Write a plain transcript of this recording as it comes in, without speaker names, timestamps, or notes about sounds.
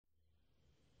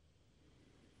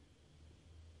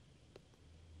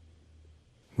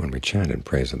chant in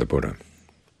praise of the Buddha,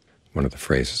 one of the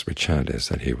phrases we chant is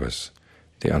that he was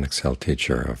the unexcelled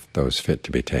teacher of those fit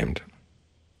to be tamed.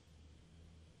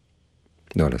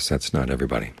 Notice that's not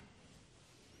everybody.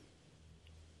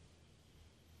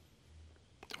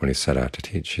 When he set out to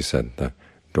teach, he said the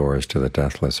doors to the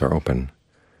deathless are open,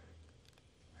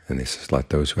 and he says, let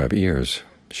those who have ears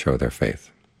show their faith.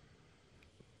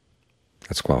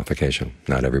 That's qualification.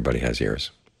 Not everybody has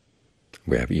ears.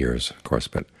 We have ears, of course,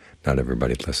 but not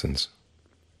everybody listens.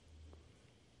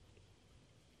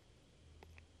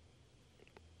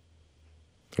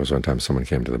 There was one time someone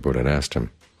came to the Buddha and asked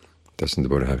him, doesn't the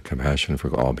Buddha have compassion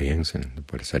for all beings? And the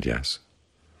Buddha said yes.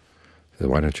 He said,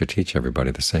 why don't you teach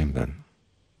everybody the same then?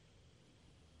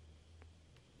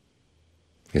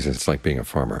 He says, it's like being a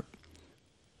farmer.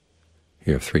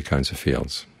 You have three kinds of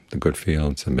fields: the good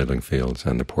fields, the middling fields,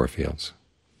 and the poor fields.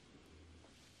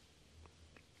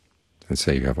 And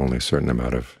say you have only a certain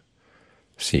amount of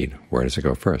seed. Where does it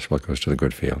go first? Well, it goes to the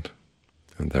good field.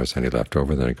 And if there's any left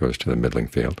over, then it goes to the middling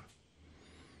field.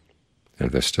 And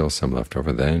if there's still some left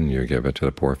over, then you give it to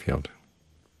the poor field.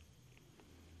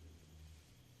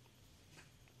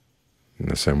 In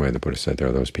the same way, the Buddha said there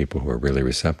are those people who are really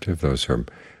receptive, those who are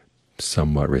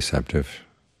somewhat receptive,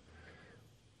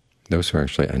 those who are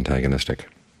actually antagonistic.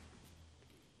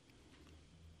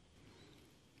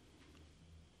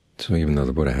 So even though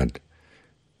the Buddha had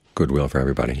goodwill for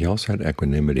everybody, he also had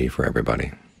equanimity for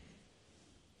everybody.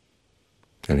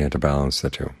 And he had to balance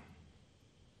the two.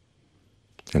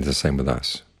 And it's the same with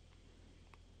us.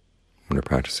 When we're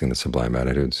practicing the sublime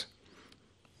attitudes,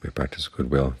 we practice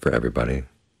goodwill for everybody,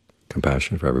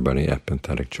 compassion for everybody,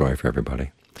 empathetic joy for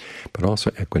everybody, but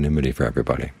also equanimity for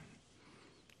everybody.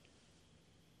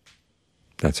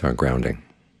 That's our grounding.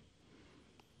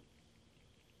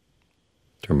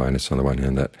 To remind us on the one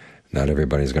hand that not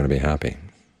everybody's going to be happy.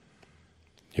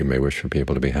 You may wish for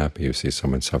people to be happy. You see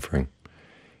someone suffering.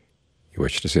 You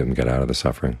wish to see them get out of the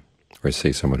suffering. Or you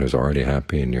see someone who's already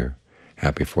happy and you're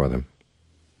happy for them.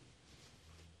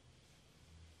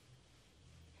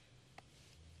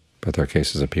 But there are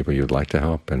cases of people you'd like to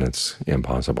help and it's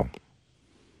impossible.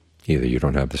 Either you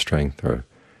don't have the strength or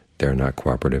they're not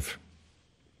cooperative.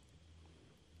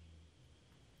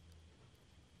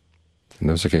 And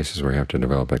those are cases where you have to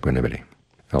develop equanimity.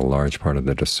 A large part of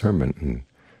the discernment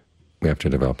we have to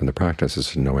develop in the practice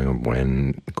is knowing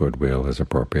when goodwill is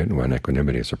appropriate and when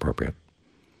equanimity is appropriate.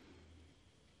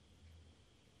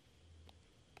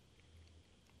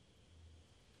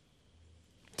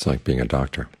 It's like being a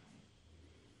doctor.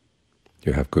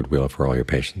 You have goodwill for all your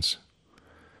patients,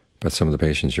 but some of the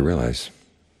patients you realize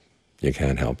you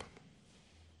can't help,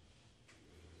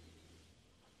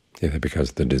 either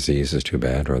because the disease is too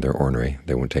bad or they're ornery,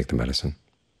 they won't take the medicine.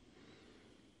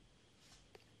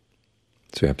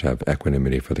 So you have to have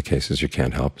equanimity for the cases you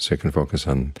can't help, so you can focus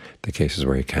on the cases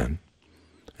where you can.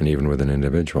 And even with an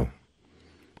individual,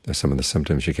 there's some of the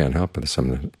symptoms you can't help, but there's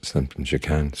some of the symptoms you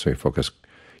can, so you focus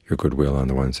your goodwill on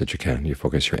the ones that you can. You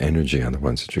focus your energy on the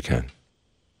ones that you can.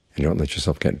 And you don't let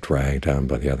yourself get dragged down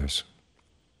by the others.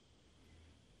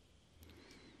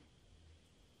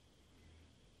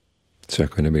 So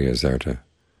equanimity is there to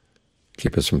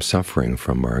keep us from suffering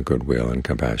from our goodwill and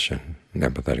compassion and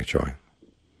empathetic joy.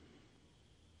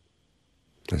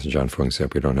 As John Fung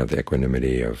said, we don't have the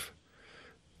equanimity of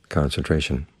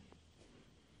concentration.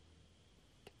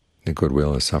 The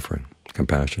goodwill is suffering.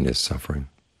 Compassion is suffering.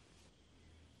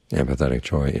 Empathetic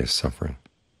joy is suffering.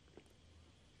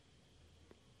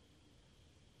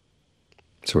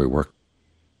 So we work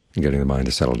in getting the mind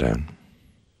to settle down,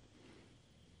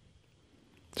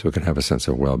 so we can have a sense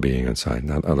of well-being inside.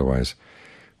 Not otherwise,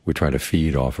 we try to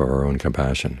feed off of our own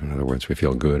compassion. In other words, we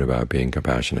feel good about being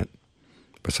compassionate,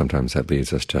 but sometimes that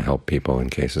leads us to help people in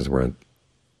cases where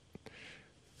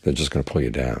they're just going to pull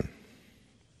you down,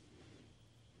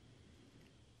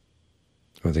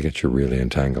 or they get you really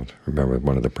entangled. Remember,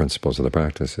 one of the principles of the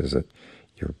practice is that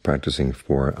you're practicing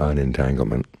for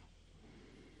unentanglement.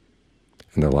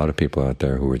 And there are a lot of people out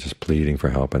there who are just pleading for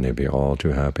help, and they'd be all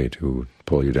too happy to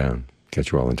pull you down, get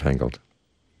you all entangled.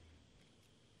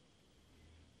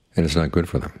 And it's not good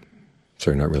for them,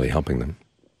 so you're not really helping them.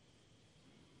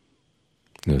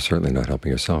 And you're certainly not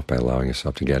helping yourself by allowing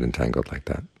yourself to get entangled like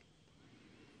that.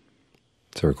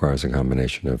 So it requires a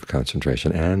combination of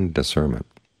concentration and discernment,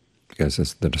 because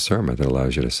it's the discernment that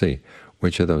allows you to see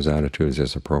which of those attitudes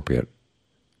is appropriate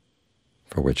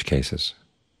for which cases.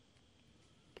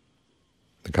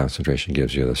 The concentration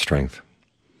gives you the strength.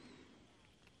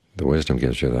 The wisdom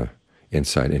gives you the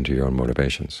insight into your own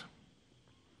motivations,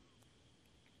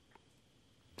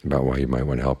 about why you might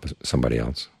want to help somebody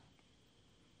else.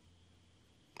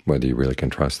 whether you really can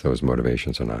trust those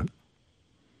motivations or not.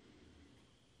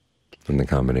 And the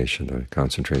combination of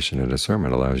concentration and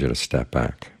discernment allows you to step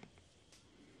back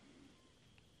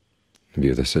and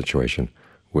view the situation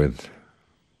with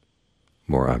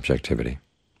more objectivity,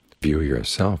 view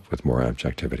yourself with more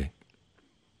objectivity.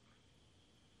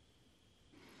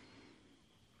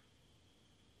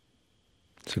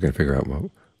 So you can figure out,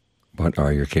 well, what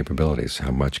are your capabilities?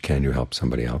 How much can you help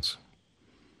somebody else?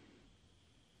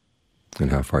 And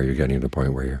how far are you getting to the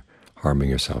point where you're harming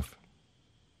yourself?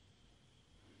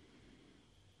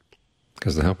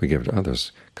 Because the help we give to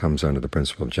others comes under the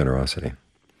principle of generosity.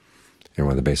 And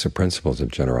one of the basic principles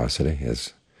of generosity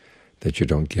is that you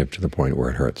don't give to the point where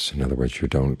it hurts. In other words, you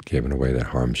don't give in a way that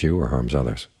harms you or harms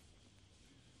others.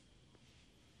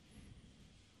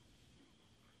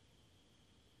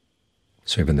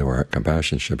 So even though our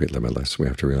compassion should be limitless, we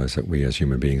have to realize that we as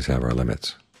human beings have our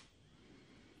limits.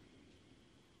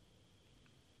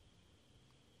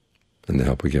 And the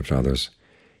help we give to others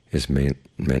is meant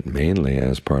mainly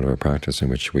as part of a practice in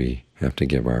which we have to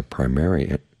give our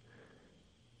primary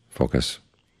focus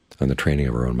on the training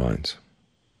of our own minds.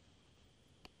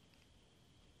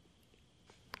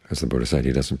 As the Buddha said,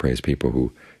 he doesn't praise people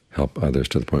who help others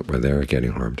to the point where they're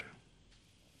getting harmed.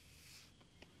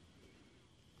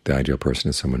 The ideal person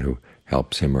is someone who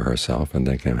helps him or herself and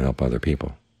then can help other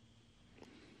people.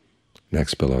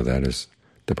 Next below that is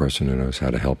the person who knows how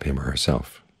to help him or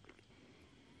herself.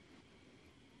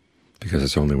 Because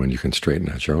it's only when you can straighten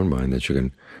out your own mind that you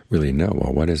can really know,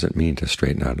 well, what does it mean to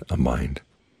straighten out a mind?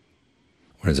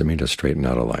 What does it mean to straighten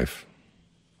out a life?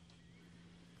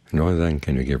 And only then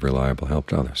can you give reliable help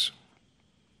to others.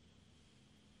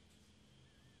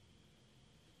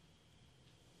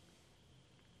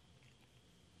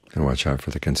 And watch out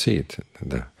for the conceit,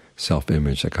 the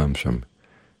self-image that comes from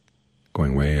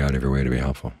going way out of your way to be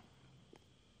helpful.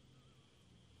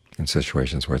 In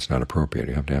situations where it's not appropriate,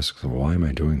 you have to ask yourself, why am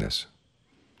I doing this?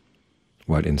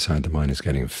 What inside the mind is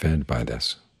getting fed by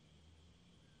this?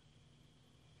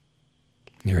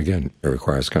 Here again, it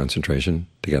requires concentration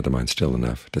to get the mind still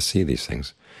enough to see these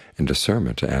things, and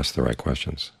discernment to ask the right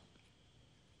questions.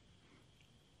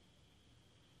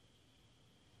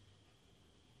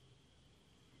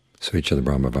 So each of the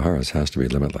Brahma Viharas has to be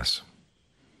limitless.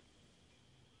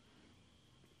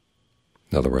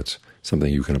 In other words,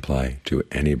 something you can apply to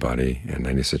anybody in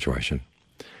any situation.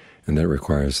 And that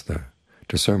requires the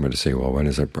discernment to see, well, when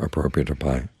is it appropriate to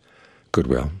apply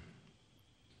goodwill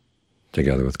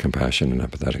together with compassion and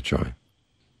empathetic joy?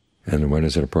 And when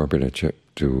is it appropriate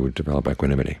to develop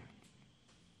equanimity?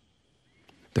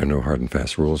 There are no hard and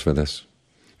fast rules for this,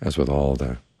 as with all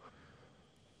the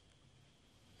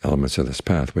elements of this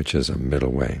path, which is a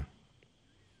middle way.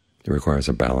 It requires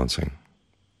a balancing.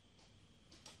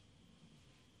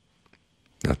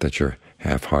 Not that you're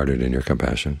half-hearted in your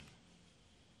compassion,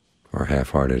 or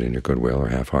half-hearted in your goodwill, or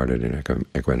half-hearted in your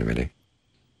equanimity.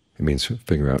 It means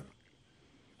figure out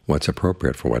what's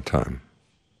appropriate for what time.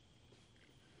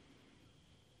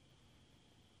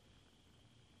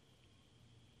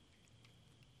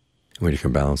 When you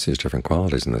can balance these different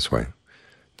qualities in this way,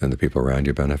 then the people around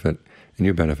you benefit, and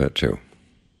you benefit too.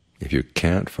 If you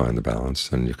can't find the balance,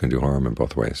 then you can do harm in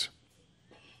both ways.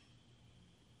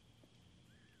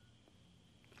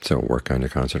 So work on your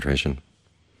concentration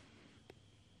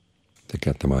to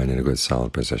get the mind in a good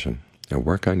solid position, and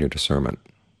work on your discernment,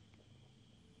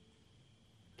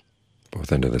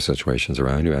 both into the situations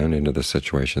around you and into the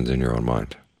situations in your own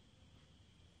mind,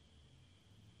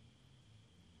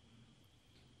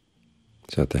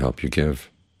 so that the help you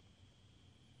give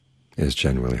is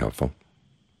genuinely helpful,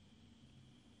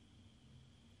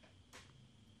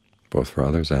 both for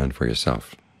others and for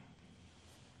yourself.